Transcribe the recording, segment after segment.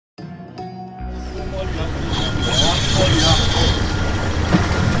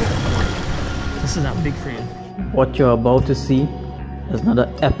This is a big frame. What you're about to see is another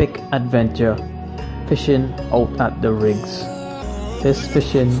epic adventure fishing out at the rigs. This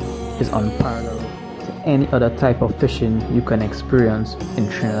fishing is unparalleled to any other type of fishing you can experience in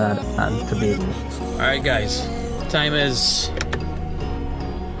Trinidad and Tobago. Alright guys, time is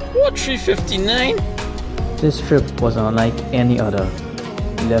what, 3:59? This trip was unlike any other.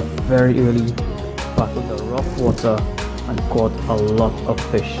 We left very early, battled the rough water and caught a lot of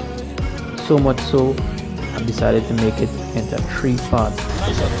fish. So much so, I decided to make it into 3 parts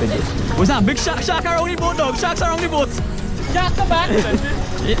videos. What's that? Big shark around the boat, dog. Sharks around the boat. Sharks are back.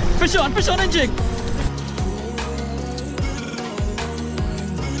 Yeah. Fish on and jig.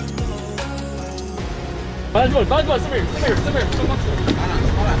 Bad one, Samir.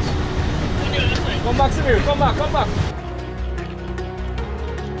 Come back, Samir, come back.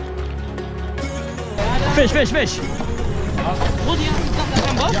 Fish.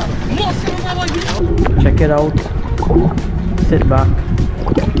 Check it out, sit back,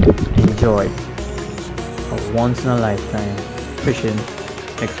 enjoy a once in a lifetime fishing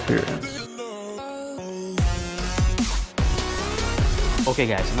experience. Okay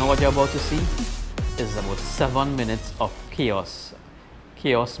guys, now what you're about to see is about 7 minutes of chaos.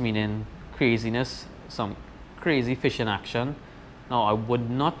 Chaos meaning craziness, some crazy fishing action. Now I would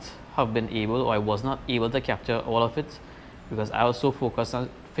not have been able, or I was not able to capture all of it because I was so focused on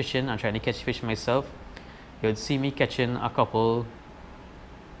fishing and trying to catch fish myself. You would see me catching a couple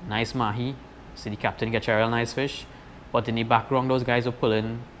nice mahi, see the captain catch a real nice fish, but in the background those guys were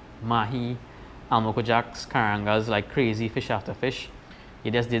pulling mahi, almaco jacks, karangas like crazy, fish after fish.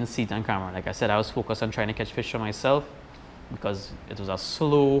 You just didn't see it on camera. Like I said, I was focused on trying to catch fish for myself because it was a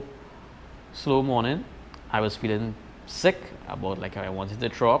slow morning. I was feeling sick, about like I wanted to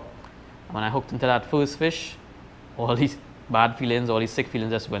throw up. When I hooked into that first fish, all these bad feelings, all these sick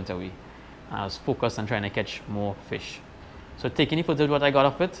feelings just went away. I was focused on trying to catch more fish. So taking the footage what I got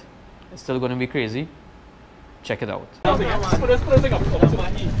of it, it's still going to be crazy. Check it out.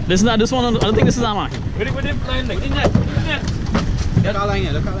 This one, I don't think this is a mahi.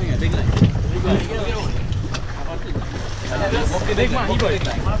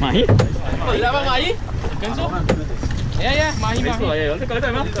 Mahi? Yeah, mahi mahi. Hey,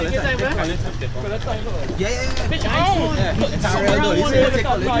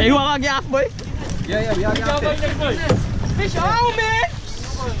 you want to get off, boy? Yeah, we are Fish on, man!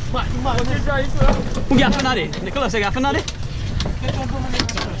 Who got for nade? Nicholas, you got for nade?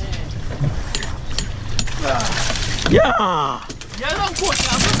 Yeah!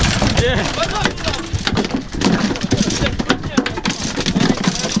 Yeah!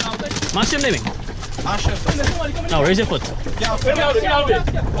 Mash him, living. Now, raise your foot.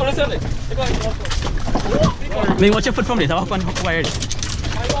 Maybe watch your foot from there. Walk on wired.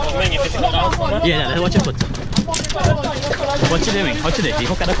 Yeah, watch your foot. Watch it, Maybe. Watch it.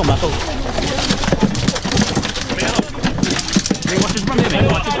 Hook at come back out. Maybe watch it from there,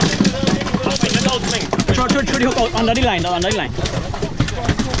 Watch it. Throw the hook out under the line. Under the line.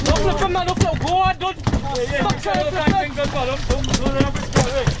 No flip from that. No flip. Go on, don't. Stop trying to flip.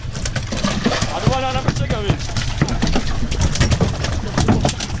 I don't want to pick of it.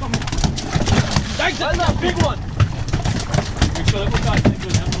 That's a big one.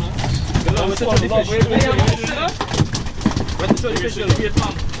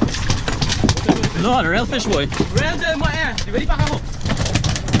 No, the real fish boy. Real in my air. You ready for how?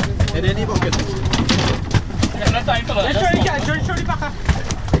 And then he will get it. Let's try it again. Show the back.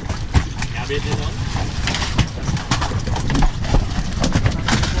 Yeah, bait this on.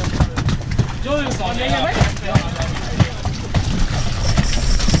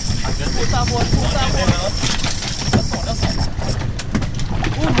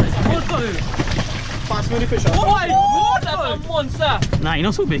 Pass me the fish. Oh my God, that's a monster! Nah, you're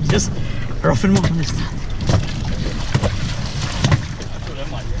not so big, just rough him up on this time.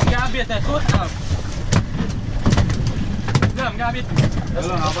 Grab it, that's good. Grab it.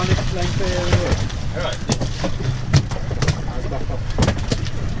 Hello, how about this line for alright. Back up.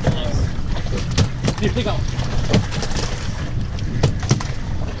 Take out.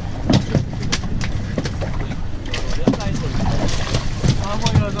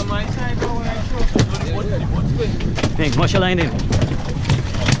 Pink, what's your line in?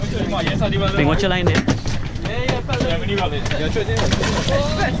 Pink, what's your line in?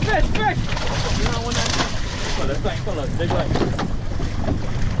 Fresh.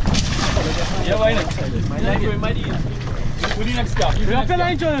 Yeah, why not? What do you next stop? You have to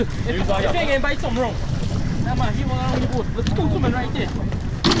line, Joe. If you can buy some wrong. That man, he won't on the boat. Let's go to right there.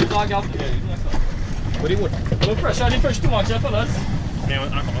 You dog out. What do you want? Look fresh. I didn't fresh too much, fellas.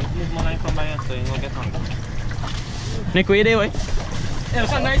 Nick, where are they, boy? Yeah,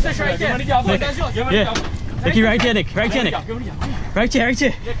 it's a nice fish right there. Yeah. Nicky, right here, Nick. Right here, Nick. Right here, right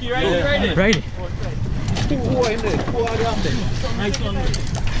here. Nicky, right here. Right here. Nice one.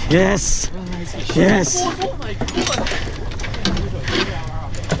 Yes. Yes. Oh my God.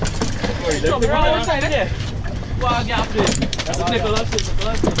 Right side there. Wow, gap there. That's Nicholas.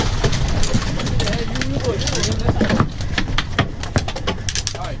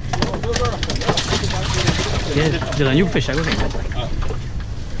 Yeah, Dylan, you fish, I go fish.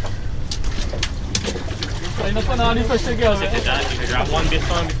 Grab one bit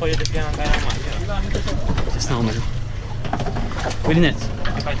from before you just get on that. Just now, man. Where the nets?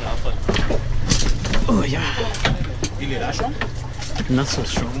 Oh, yeah. You get that strong? Not so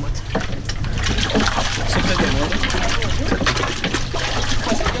strong, but.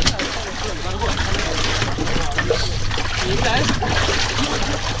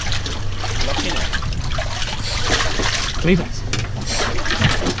 Three bites.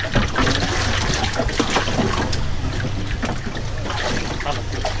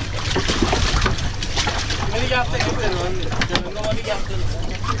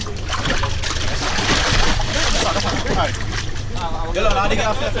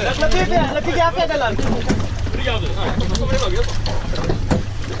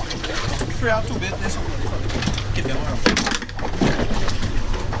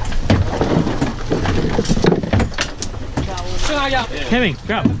 Kevin,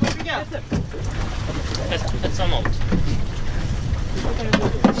 grab. That's some out.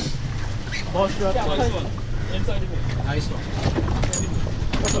 Nice one.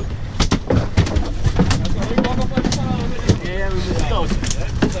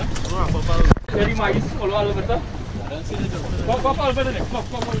 Very mighty, follow all over there. Walk over there. Walk.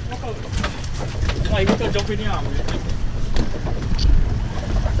 I got to jump in the arm.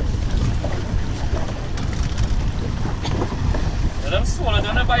 Let them swallow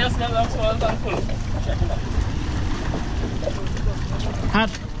down the bias, let them swallow down full. Check it out.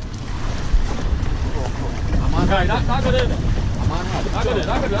 Hat. Right, that's not good. Not good.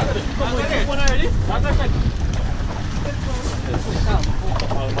 One already?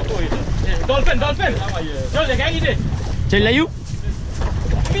 Dolphin. Yo, the gang ini. Tell you.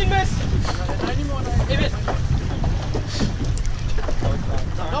 Min miss.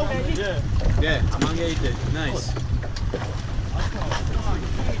 Yeah, I'm gonna get it. Nice.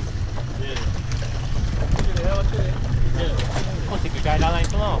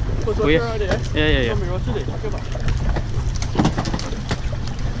 Oh, yeah. Yeah.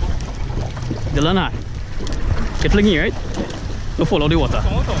 Dylan, get flinging, right? Don't follow the water.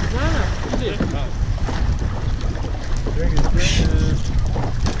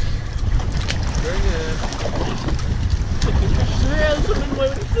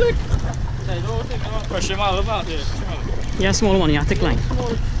 Yeah, small one, yeah, thick line.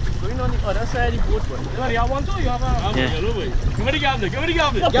 Going on the other side of the boat. You want to? You have a yellow boy. Give me the gambler. Yeah.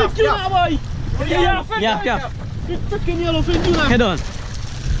 Big freaking yellowfin tuna. Head on.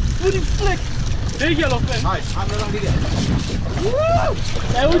 What the flick? Big yellowfin. Nice. I'm not get it. Woo!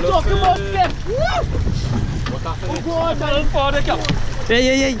 I was talking about Skip. Woo! What that Oh God, tell for the cap.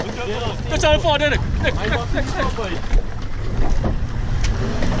 Yeah. Go tell for the Nick.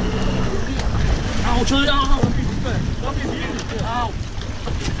 Ow, chill down. Ow.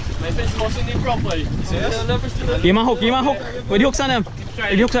 My fish wasn't in properly. Give my hook. Where the hooks on them?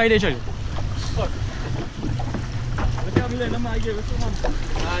 The hooks right there, Charlie.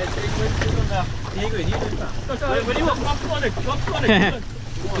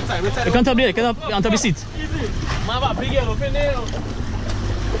 You can't top there, on top of the seat.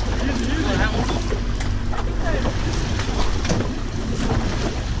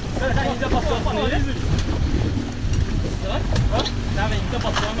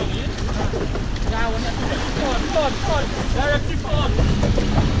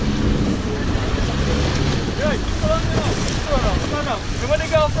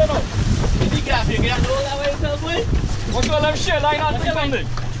 Watch all them shit line on thing, Sandy.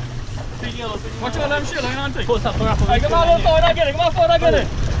 Watch all them shit line on thing. Come on, forward again.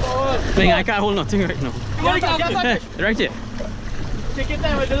 Playing, I can't hold nothing right now. Right here. Take it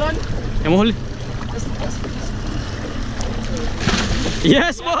down with the lunch. I'm hold it.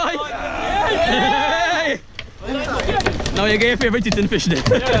 Yes, boy! Hey! Now you get your favorite eating fish there.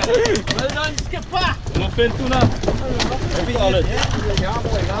 Well done, skipper! Nothing tuna. Solid.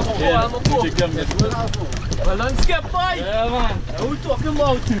 Well done, skipper! Yeah, man. What are we talking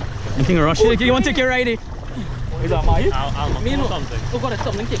about? Anything rush? You want to take your ride? Is that Mahi? Me no. something. Oh, got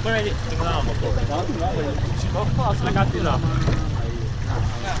something take my ride.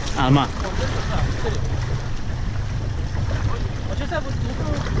 Alma. Watch yourself. Look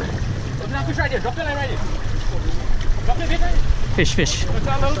at that fish right there. Drop the line right there. Drop the bait right there. Fish. Look at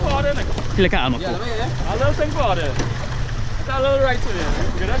that little powder. Feel like Alma. A little thing powder. Look at that little right to there.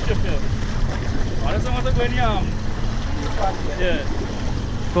 Get that ship here. Oh, that's the one to go in your arm. Yeah.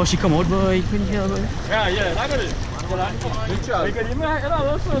 Go, she come out, boy. You couldn't hear, boy. Yeah, look at it. Good job. You can even hit that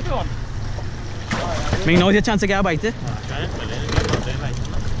little circle on. Make now's your chance to get a bite, eh?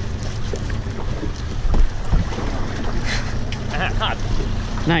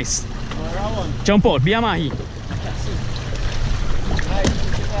 Nice. Jump out, be a mahi.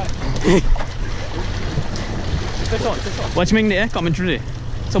 Watch me there, coming through there.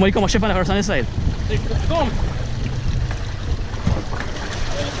 Somebody come and ship on the horse on this side. Come.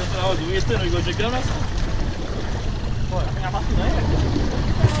 I was waiting, we go check them.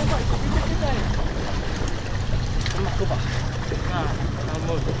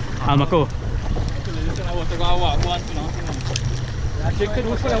 Almaco.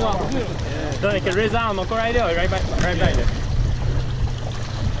 Don't you can raise Almaco right there, right there.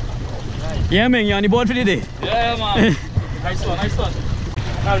 Yeah, man, you're on the board for the day. Yeah, man. Nice one.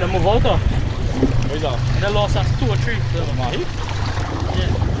 Now they move out. Where's that? They lost us 2 or 3. Mahi? Yeah.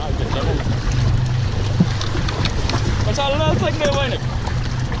 What's all that thing there, Wayne?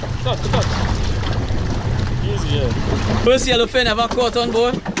 Cut. Easy, yeah. First yellowfin ever caught on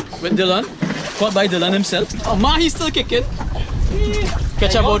board with Dylan. Caught by Dylan himself. Oh, mahi still kicking.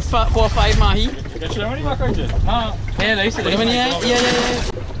 Catch about 4 or 5 mahi. Catch them right back right there. Yeah.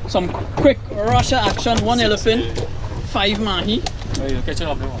 Some quick Russia action, 1 yellowfin, 5 mahi. Catch it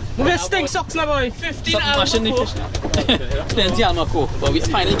up, move your stink socks, my boy. 15 Almaco. Plenty Almaco, but we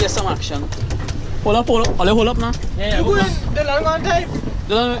finally get some action. Hold up now. Yeah. You good? The long on time.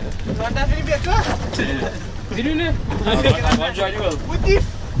 Dylan. Want that for the baker? Get in there. I'm joining you. With this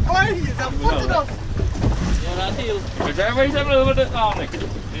oil, he's a foot enough. Yeah, that heel. We're driving right a little bit down, Nick.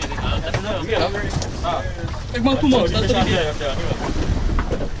 Ik mag too much, that's the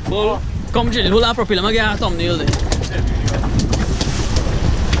video. Come Jill, hold up properly, I'm gonna get a thumbnail there.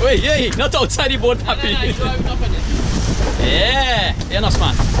 Wait, not outside the boat, happy. Yeah, not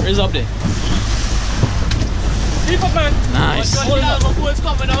smart. Raise up there. Keep up, man. Nice. Hold up, my boat's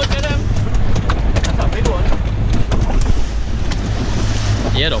coming out, get him. That's a big one.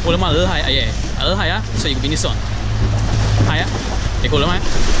 Yeah, though, hold him a little higher, a little higher, so you can be in the sun. Higher. You hold him higher.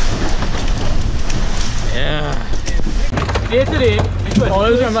 Yeah. Day today.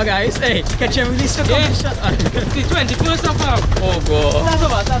 Always remember, guys. Hey, catch him with this stuff. Yeah. The 21st of Oh, God.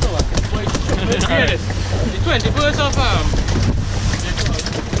 That's over. The 21st of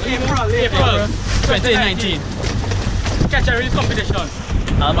April 2019. Catch a release competition.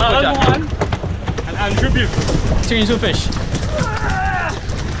 Almaco and Andrew Butte. Change to fish.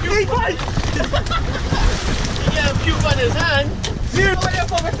 Hey, boy! He got a puke on his hand. Zero.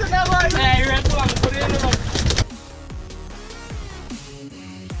 Yeah, you ran too long. Put it in the room.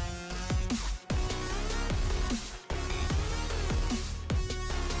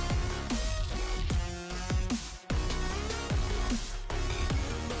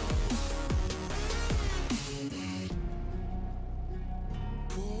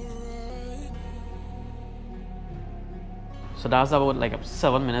 So that's about like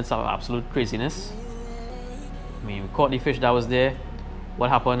 7 minutes of absolute craziness. I mean, we caught the fish that was there. What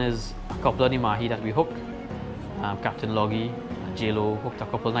happened is a couple of the mahi that we hooked, Captain Loggy and J-Lo hooked a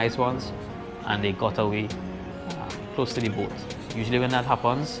couple nice ones, and they got away close to the boat. Usually when that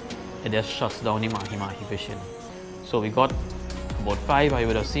happens, it just shuts down the mahi fishing. So we got about 5, I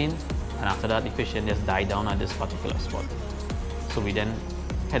would have seen, and after that the fishing just died down at this particular spot. So we then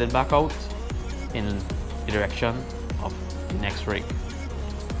headed back out in the direction of the next rig.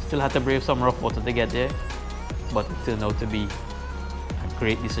 Still had to brave some rough water to get there, but it turned out to be a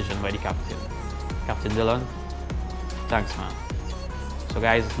great decision by the captain. Captain Dylan, thanks, man. So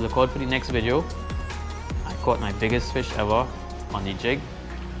guys, look out for the next video. I caught my biggest fish ever on the jig,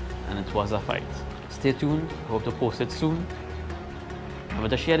 and it was a fight. Stay tuned, I hope to post it soon. Remember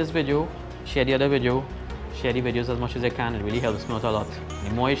to share this video, share the other video, share the videos as much as I can. It really helps me out a lot.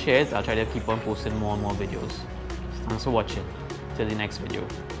 The more you share it, I'll try to keep on posting more and more videos. Thanks for watching. Till the next video.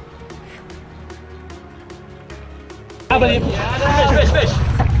 Fish.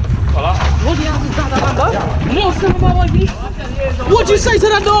 What do you say to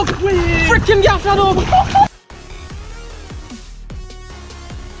that dog? Freaking gaff that dog!